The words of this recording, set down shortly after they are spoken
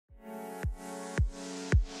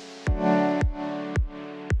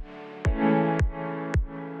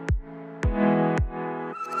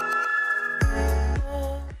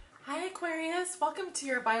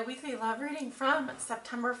your bi-weekly love reading from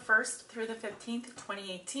September 1st through the 15th,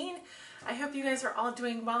 2018. I hope you guys are all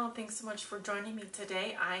doing well, and thanks so much for joining me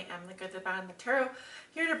today. I am the Good, the Bad, and the Tarot,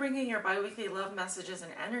 here to bring you your bi-weekly love messages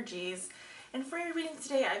and energies. And for your reading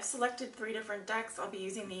today, I've selected 3 different decks. I'll be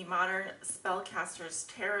using the Modern Spellcaster's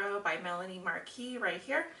Tarot by Melanie Marquis right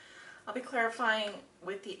here. I'll be clarifying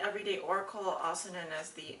with the Everyday Oracle, also known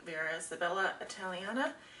as the Vera Isabella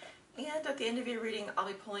Italiana. And at the end of your reading, I'll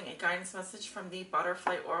be pulling a guidance message from the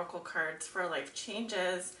Butterfly Oracle cards for Life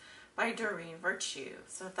Changes by Doreen Virtue.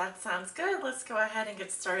 So if that sounds good, let's go ahead and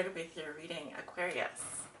get started with your reading,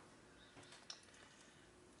 Aquarius.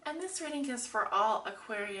 And this reading is for all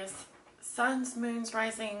Aquarius suns, moons,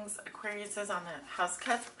 risings. Aquarius is on the house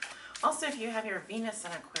Cusp. Also, if you have your Venus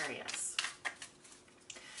in Aquarius.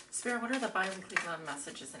 Spirit, what are the bi-weekly love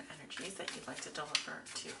messages and energies that you'd like to deliver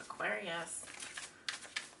to Aquarius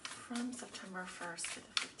from September 1st to the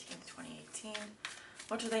 15th, 2018?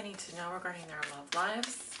 What do they need to know regarding their love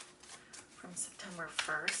lives from September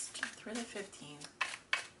 1st through the 15th,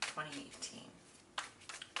 2018?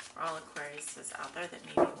 For all Aquariuses out there that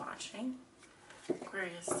may be watching,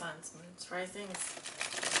 Aquarius suns, moons, risings.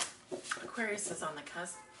 Aquarius is on the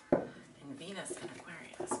cusp, and Venus in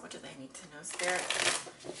Aquarius. What do they need to know, Spirit?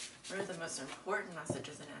 What are the most important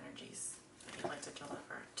messages and energies that you'd like to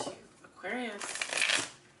deliver to Aquarius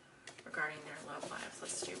regarding their love lives?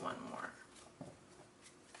 Let's do one more.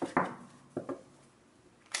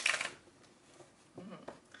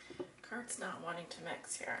 Cards not wanting to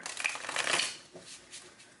mix here.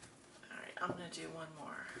 Alright, I'm going to do one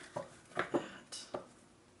more for that.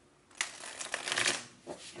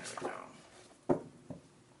 Here we go.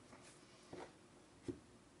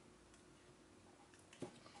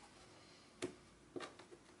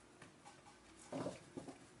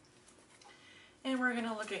 And we're going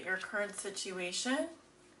to look at your current situation.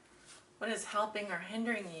 What is helping or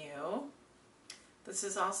hindering you? This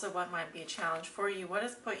is also what might be a challenge for you. What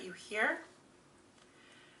has put you here?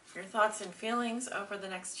 Your thoughts and feelings over the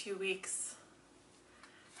next 2 weeks.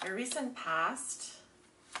 Your recent past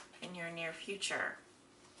and your near future.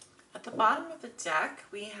 At the bottom of the deck,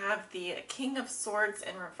 we have the King of Swords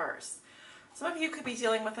in reverse. Some of you could be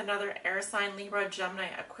dealing with another air sign, Libra, Gemini,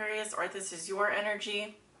 Aquarius, or this is your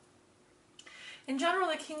energy. In general,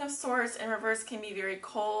 the King of Swords in reverse can be very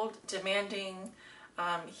cold, demanding.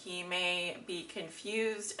 He may be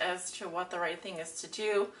confused as to what the right thing is to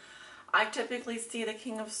do. I typically see the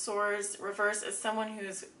King of Swords reverse as someone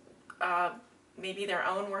who's maybe their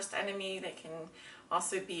own worst enemy. They can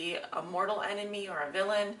also be a mortal enemy or a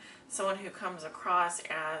villain, someone who comes across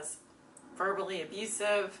as verbally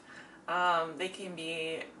abusive. They can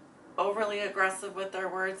be overly aggressive with their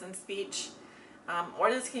words and speech. Or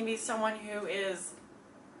this can be someone who is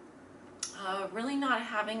really not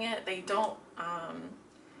having it. They don't.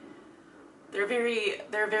 They're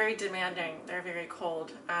very demanding. They're very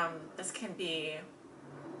cold. This can be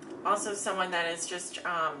also someone that is just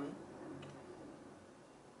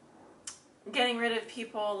getting rid of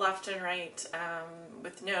people left and right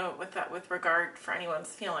with regard for anyone's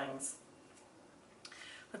feelings.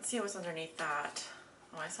 Let's see what's underneath that.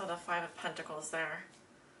 Oh, I saw the 5 of Pentacles there.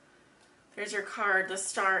 There's your card, the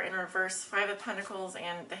Star in reverse, 5 of Pentacles,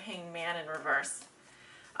 and the Hanged Man in reverse.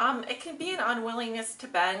 It can be an unwillingness to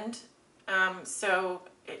bend, so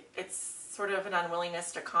it's sort of an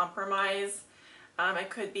unwillingness to compromise. It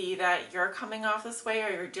could be that you're coming off this way, or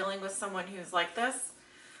you're dealing with someone who's like this.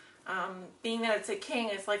 Being that it's a king,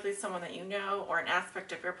 it's likely someone that you know or an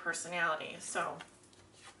aspect of your personality. So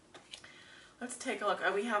let's take a look.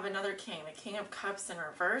 Oh, we have another king, the King of Cups in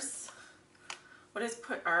reverse. What is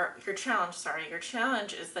your challenge? Sorry, your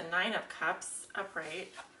challenge is the 9 of Cups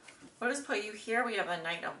upright. What has put you here? We have a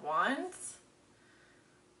Knight of Wands.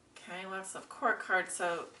 Okay, lots of court cards.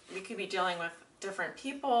 So we could be dealing with different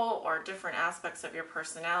people or different aspects of your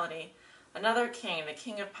personality. Another king, the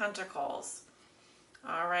King of Pentacles.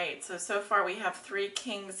 All right, so far we have 3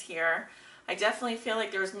 kings here. I definitely feel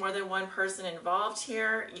like there's more than one person involved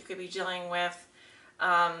here. You could be dealing with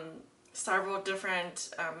several different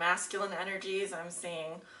masculine energies. I'm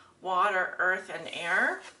seeing water, earth, and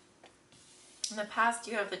air. In the past,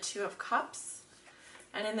 you have the 2 of Cups,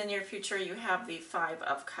 and in the near future, you have the 5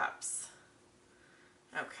 of Cups.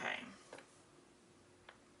 Okay.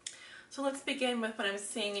 So let's begin with what I'm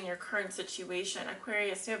seeing in your current situation.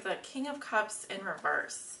 Aquarius, you have the King of Cups in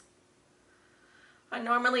reverse.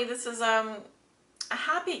 Normally, this is a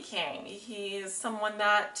happy king. He's someone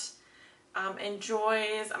that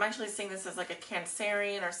enjoys, I'm actually seeing this as like a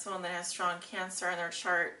Cancerian or someone that has strong Cancer in their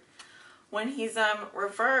chart. When he's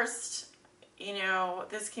reversed, you know,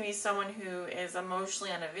 this can be someone who is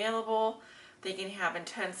emotionally unavailable, They can have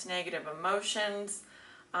intense negative emotions.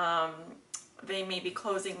 They may be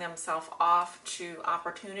closing themselves off to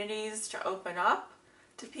opportunities to open up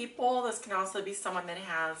to people. This can also be someone that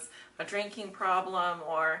has a drinking problem,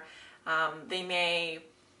 or they may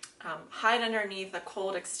hide underneath a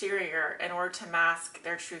cold exterior in order to mask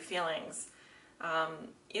their true feelings.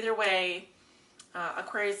 Either way,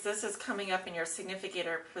 Aquarius, this is coming up in your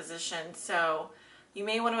significator position, so you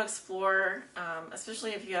may want to explore,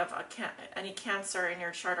 especially if you have any Cancer in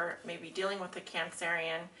your chart or maybe dealing with a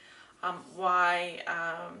Cancerian, why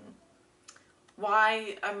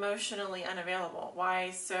emotionally unavailable?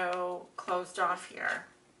 Why so closed off here?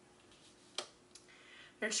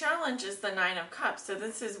 Your challenge is the Nine of Cups, so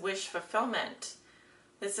this is wish fulfillment.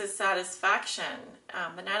 This is satisfaction.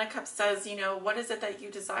 The Nine of Cups says, you know, what is it that you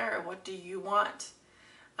desire? What do you want?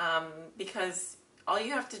 Because all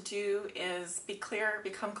you have to do is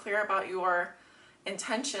become clear about your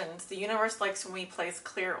intentions. The universe likes when we place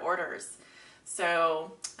clear orders.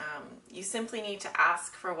 So you simply need to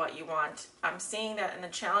ask for what you want. I'm seeing that in the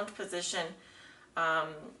challenge position.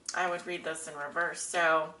 I would read this in reverse.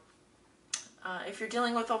 So if you're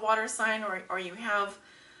dealing with a water sign, or you have,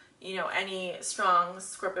 you know, any strong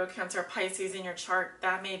Scorpio, Cancer, Pisces in your chart,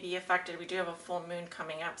 that may be affected. We do have a full moon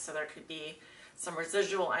coming up, so there could be some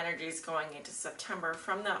residual energies going into September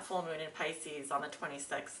from that full moon in Pisces on the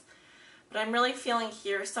 26th. But I'm really feeling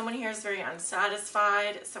here, someone here is very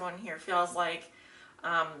unsatisfied. Someone here feels like,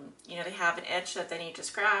 you know, they have an itch that they need to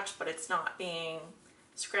scratch, but it's not being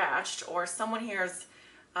scratched. Or someone here is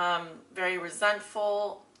very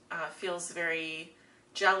resentful, feels very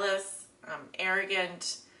jealous,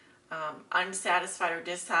 arrogant, unsatisfied or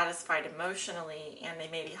dissatisfied emotionally, and they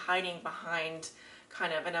may be hiding behind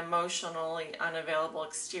kind of an emotionally unavailable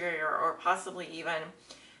exterior, or possibly even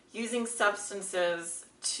using substances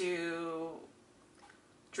to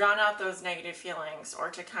drown out those negative feelings, or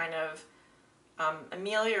to kind of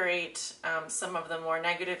ameliorate some of the more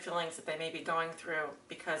negative feelings that they may be going through,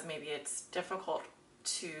 because maybe it's difficult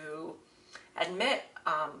to admit,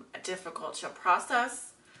 difficult to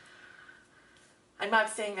process. I'm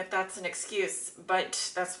not saying that that's an excuse,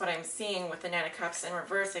 but that's what I'm seeing with the Nine of Cups in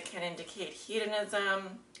reverse. It can indicate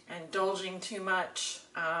hedonism, indulging too much,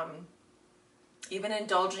 even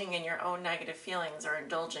indulging in your own negative feelings, or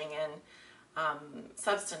indulging in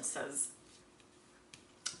substances,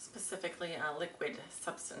 specifically liquid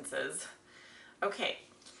substances. Okay,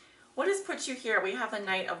 what has put you here? We have the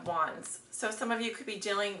Knight of Wands. So some of you could be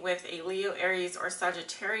dealing with a Leo, Aries, or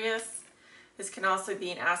Sagittarius. This can also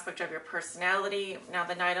be an aspect of your personality. Now,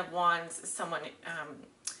 the Knight of Wands is someone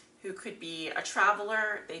who could be a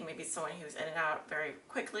traveler. They may be someone who's in and out very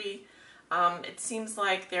quickly. It seems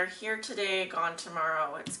like they're here today, gone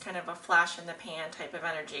tomorrow. It's kind of a flash in the pan type of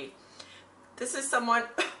energy. This is someone,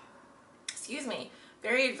 excuse me,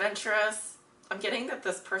 very adventurous. I'm getting that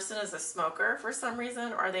this person is a smoker for some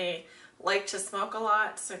reason, or they like to smoke a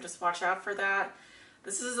lot, so just watch out for that.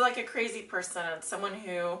 This is like a crazy person. It's someone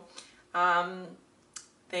who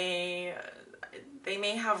they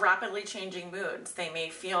may have rapidly changing moods. They may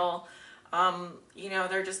feel, you know,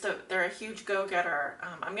 they're a huge go-getter.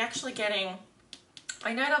 I'm actually getting,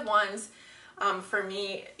 my Knight of Wands for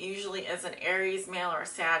me usually is an Aries male or a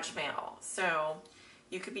Sag male. So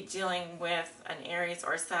you could be dealing with an Aries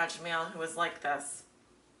or a Sag male who is like this.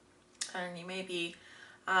 And you may be,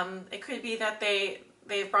 it could be that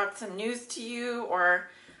they've brought some news to you, or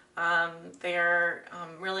they're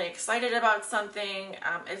really excited about something.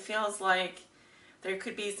 It feels like there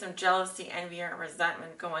could be some jealousy, envy, or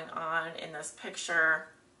resentment going on in this picture.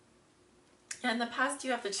 And in the past,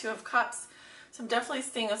 you have the Two of Cups. So I'm definitely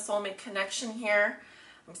seeing a soulmate connection here.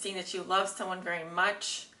 I'm seeing that you love someone very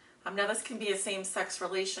much. Now this can be a same-sex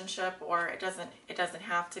relationship, or it doesn't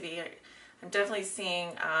have to be. I'm definitely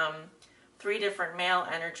seeing 3 different male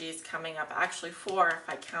energies coming up. Actually 4 if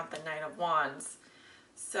I count the Knight of Wands.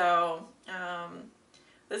 So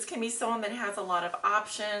this can be someone that has a lot of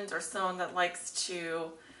options, or someone that likes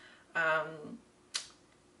to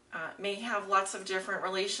may have lots of different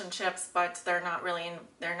relationships, but they're not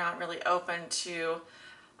really open to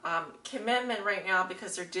commitment right now,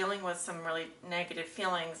 because they're dealing with some really negative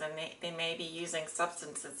feelings, and they may be using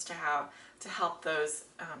substances to help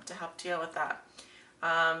deal with that.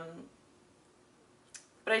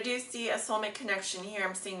 But I do see a soulmate connection here.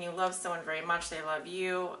 I'm seeing you love someone very much. They love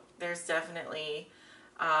you. There's definitely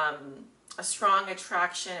a strong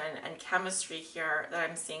attraction and chemistry here that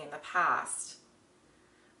I'm seeing in the past.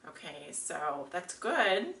 Okay, so that's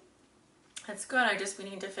good. That's good. We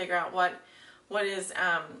need to figure out what is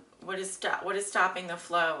stopping the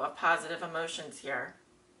flow of positive emotions here.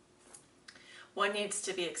 what needs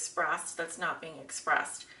to be expressed that's not being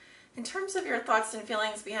expressed. In terms of your thoughts and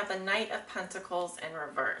feelings, we have the Knight of Pentacles in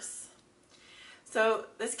reverse. So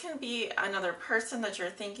this can be another person that you're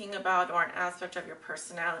thinking about or an aspect of your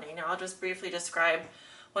personality. Now I'll just briefly describe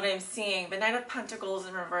what I'm seeing. The Knight of Pentacles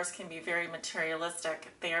in reverse can be very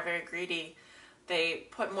materialistic. They are very greedy. They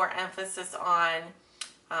put more emphasis on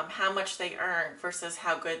how much they earn versus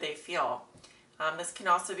how good they feel. This can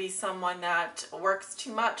also be someone that works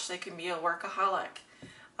too much. They can be a workaholic.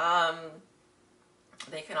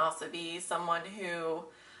 They can also be someone who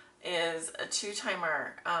is a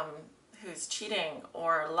two-timer, who's cheating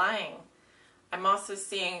or lying. I'm also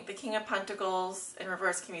seeing the King of Pentacles in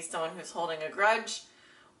reverse can be someone who's holding a grudge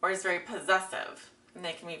or is very possessive. And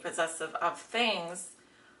they can be possessive of things.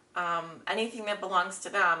 Anything that belongs to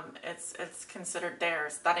them, it's considered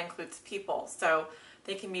theirs. That includes people. So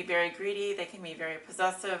they can be very greedy, they can be very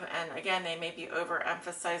possessive, and again, they may be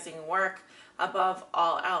overemphasizing work above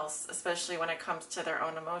all else, especially when it comes to their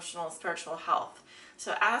own emotional and spiritual health.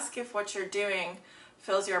 So ask if what you're doing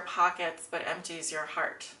fills your pockets but empties your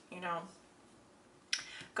heart, you know.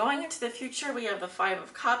 Going into the future, we have the Five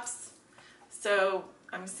of Cups. So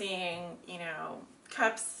I'm seeing, you know,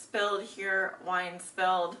 cups spilled here, wine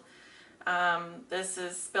spilled. This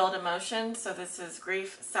is spilled emotion, so this is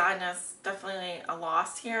grief, sadness, definitely a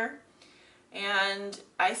loss here. And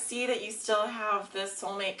I see that you still have this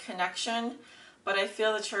soulmate connection, but I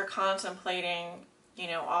feel that you're contemplating, you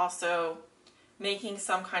know, also making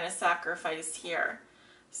some kind of sacrifice here.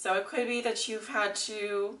 So it could be that you've had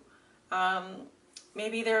to,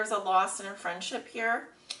 maybe there's a loss in a friendship here.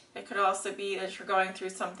 It could also be that you're going through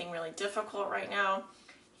something really difficult right now.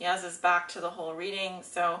 He has his back to the whole reading,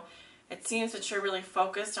 so it seems that you're really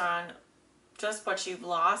focused on just what you've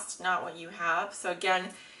lost, not what you have. So again,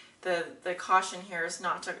 the caution here is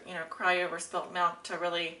not to, you know, cry over spilt milk, to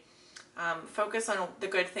really focus on the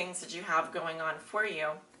good things that you have going on for you.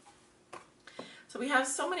 So we have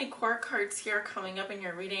so many core cards here coming up in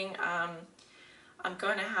your reading. I'm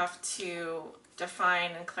going to have to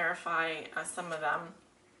define and clarify some of them.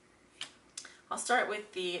 I'll start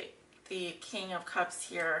with the King of Cups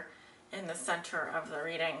here in the center of the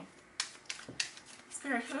reading.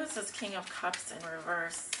 Spirit, who is this King of Cups in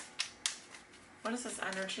reverse? What is this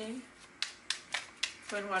energy?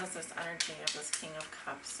 And what is this energy of this King of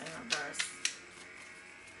Cups in reverse?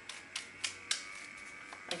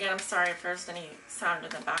 Again, I'm sorry if there's any sound in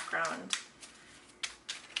the background.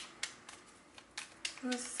 Who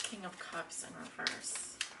is this King of Cups in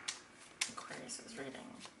reverse? Aquarius is reading.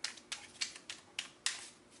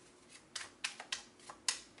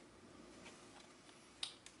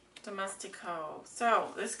 Domestico. So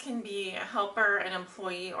this can be a helper, an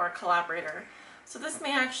employee, or a collaborator. So this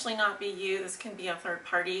may actually not be you. This can be a third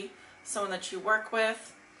party, someone that you work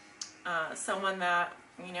with, someone that,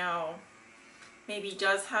 you know, maybe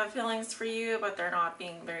does have feelings for you, but they're not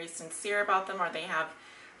being very sincere about them, or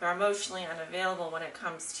they're emotionally unavailable when it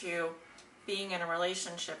comes to being in a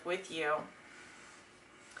relationship with you.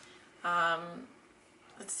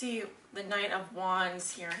 Let's see, the Knight of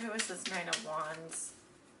Wands here. Who is this Knight of Wands?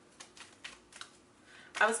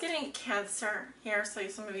 I was getting Cancer here, so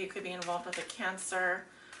some of you could be involved with a Cancer.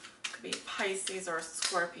 Could be Pisces or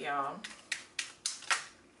Scorpio.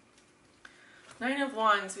 Nine of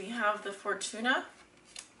Wands, we have the Fortuna,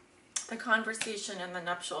 the conversation, and the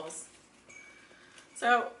nuptials.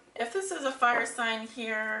 So if this is a fire sign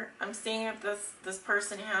here, I'm seeing if this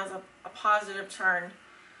person has a positive turn,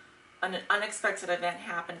 an unexpected event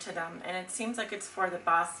happened to them, and it seems like it's for the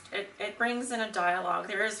best. It brings in a dialogue.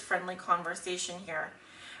 There is friendly conversation here.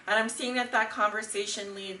 And I'm seeing that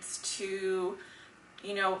conversation leads to,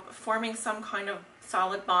 you know, forming some kind of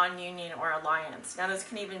solid bond, union, or alliance. Now this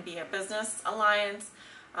can even be a business alliance,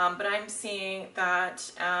 but I'm seeing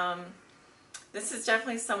that this is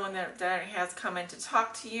definitely someone that has come in to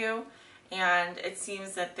talk to you, and it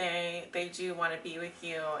seems that they do want to be with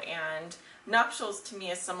you. And nuptials to me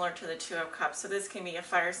is similar to the Two of Cups, so this can be a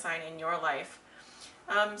fire sign in your life.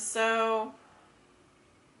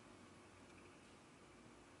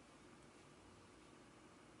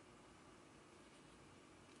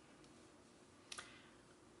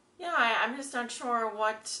 Yeah, I'm just not sure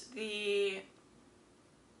what the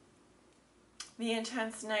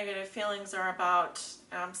intense negative feelings are about.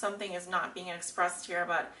 Something is not being expressed here,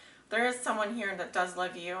 but there is someone here that does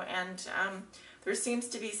love you, and there seems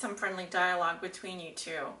to be some friendly dialogue between you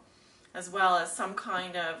two, as well as some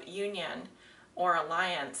kind of union or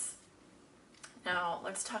alliance. Now,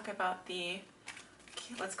 let's talk about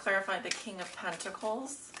let's clarify the King of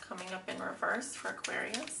Pentacles coming up in reverse for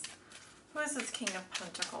Aquarius. Who is this King of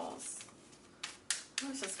Pentacles?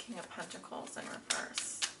 What is this King of Pentacles in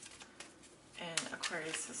reverse? And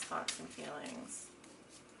Aquarius' thoughts and feelings.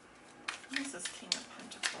 What is this King of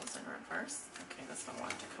Pentacles in reverse? Okay, this one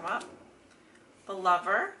wanted to come up. The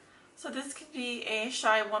Lover. So this could be a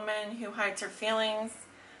shy woman who hides her feelings.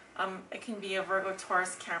 It can be a Virgo,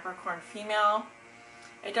 Taurus, Capricorn female.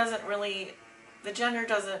 It doesn't really, the gender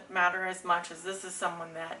doesn't matter as much as this is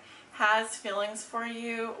someone that has feelings for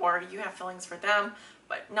you or you have feelings for them,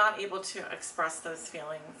 but not able to express those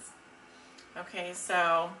feelings. Okay,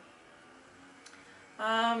 so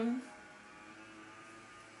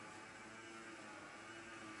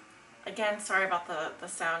again, sorry about the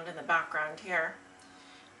sound in the background here.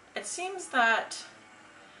 It seems that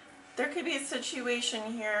there could be a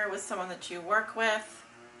situation here with someone that you work with.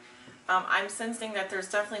 I'm sensing that there's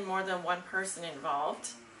definitely more than one person involved.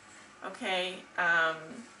 Okay,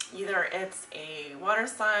 either it's a water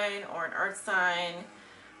sign or an earth sign.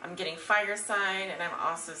 I'm getting fire sign, and I'm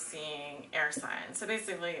also seeing air sign. So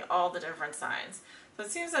basically all the different signs. So it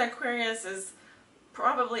seems that Aquarius is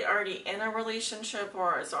probably already in a relationship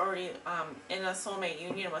or is already in a soulmate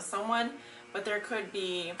union with someone, but there could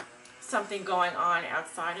be something going on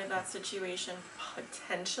outside of that situation,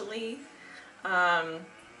 potentially.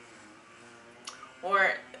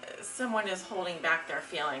 Or someone is holding back their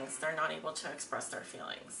feelings. They're not able to express their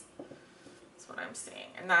feelings. That's what I'm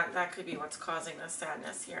seeing. And that could be what's causing the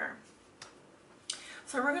sadness here.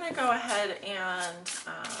 So we're going to go ahead and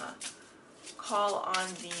call on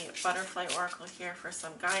the Butterfly Oracle here for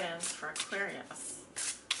some guidance for Aquarius.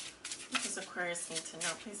 What does Aquarius need to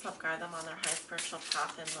know? Please help guide them on their high spiritual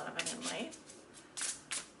path in love and in light.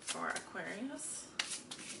 For Aquarius.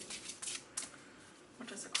 What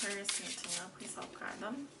does Aquarius need to know? Please help guide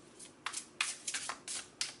them.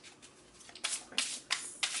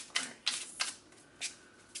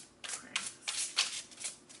 Aquarius.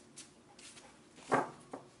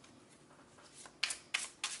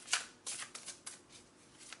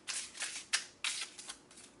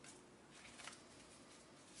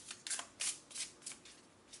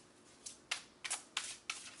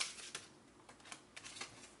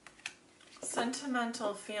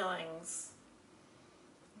 Sentimental feelings.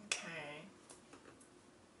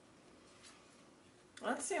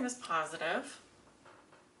 Let's see what's positive.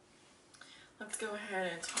 Let's go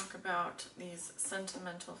ahead and talk about these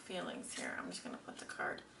sentimental feelings here. I'm just going to put the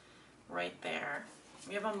card right there.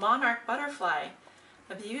 We have a monarch butterfly,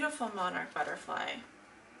 a beautiful monarch butterfly.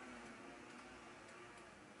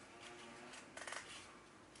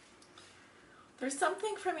 There's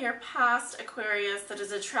something from your past, Aquarius, that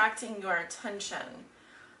is attracting your attention.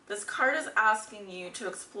 This card is asking you to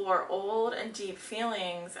explore old and deep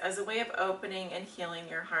feelings as a way of opening and healing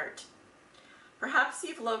your heart. Perhaps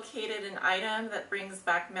you've located an item that brings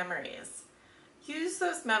back memories. Use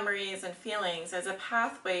those memories and feelings as a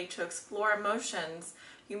pathway to explore emotions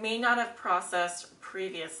you may not have processed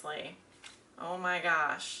previously. Oh my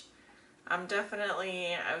gosh. I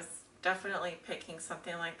was definitely picking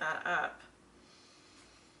something like that up.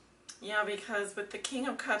 Yeah, because with the King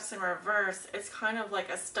of Cups in reverse, it's kind of like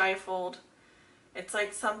a stifled, it's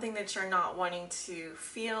like something that you're not wanting to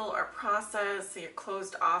feel or process, so you're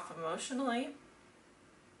closed off emotionally.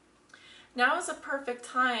 Now is a perfect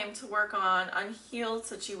time to work on unhealed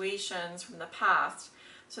situations from the past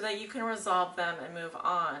so that you can resolve them and move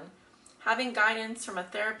on. Having guidance from a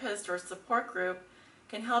therapist or support group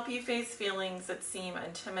can help you face feelings that seem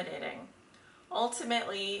intimidating.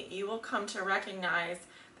 Ultimately, you will come to recognize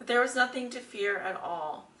that there was nothing to fear at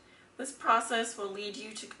all. This process will lead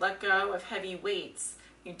you to let go of heavy weights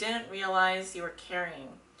you didn't realize you were carrying,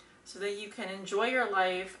 so that you can enjoy your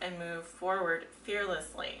life and move forward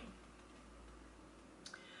fearlessly.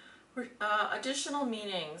 Additional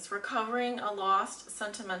meanings: recovering a lost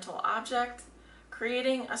sentimental object,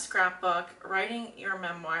 creating a scrapbook, writing your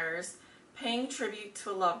memoirs, paying tribute to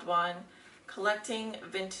a loved one, collecting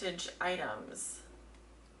vintage items.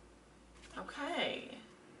 Okay.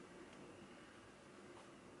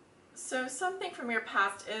 So something from your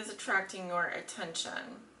past is attracting your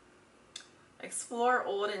attention. Explore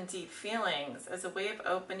old and deep feelings as a way of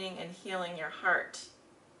opening and healing your heart.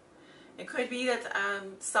 It could be that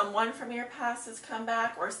someone from your past has come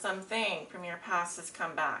back, or something from your past has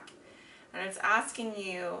come back. And it's asking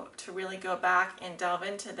you to really go back and delve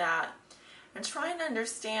into that and try and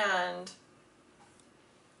understand,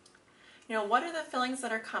 what are the feelings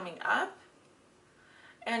that are coming up?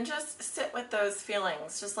 And just sit with those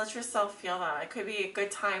feelings. Just let yourself feel them. It could be a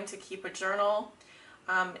good time to keep a journal.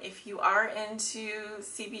 If you are into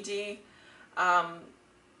CBD or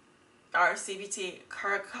CBT,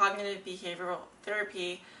 cognitive behavioral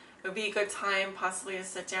therapy, it would be a good time possibly to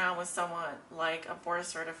sit down with someone like a board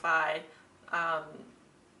certified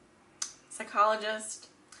psychologist,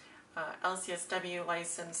 LCSW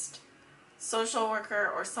licensed social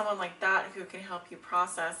worker, or someone like that who can help you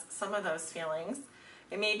process some of those feelings.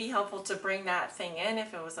 It may be helpful to bring that thing in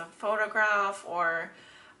if it was a photograph, or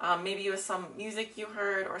maybe it was some music you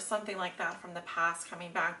heard or something like that from the past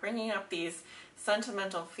coming back, bringing up these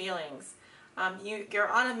sentimental feelings.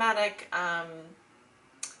 Your automatic,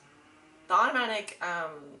 the automatic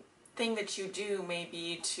thing that you do may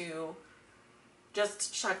be to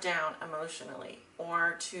just shut down emotionally,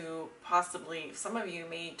 or to possibly, some of you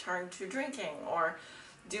may turn to drinking or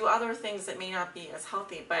do other things that may not be as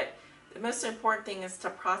healthy. But the most important thing is to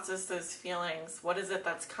process those feelings. What is it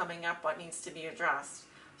that's coming up? What needs to be addressed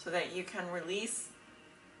so that you can release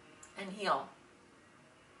and heal?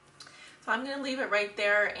 So I'm going to leave it right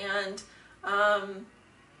there. And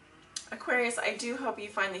Aquarius, I do hope you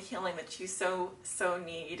find the healing that you so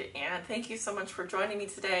need. And thank you so much for joining me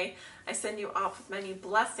today. I send you off with many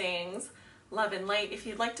blessings, love and light. If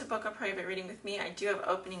you'd like to book a private reading with me, I do have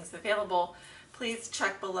openings available. Please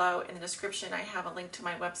check below in the description. I have a link to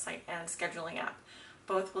my website and scheduling app.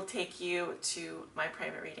 Both will take you to my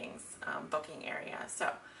private readings booking area.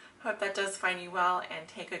 So hope that does find you well, and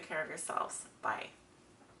take good care of yourselves. Bye.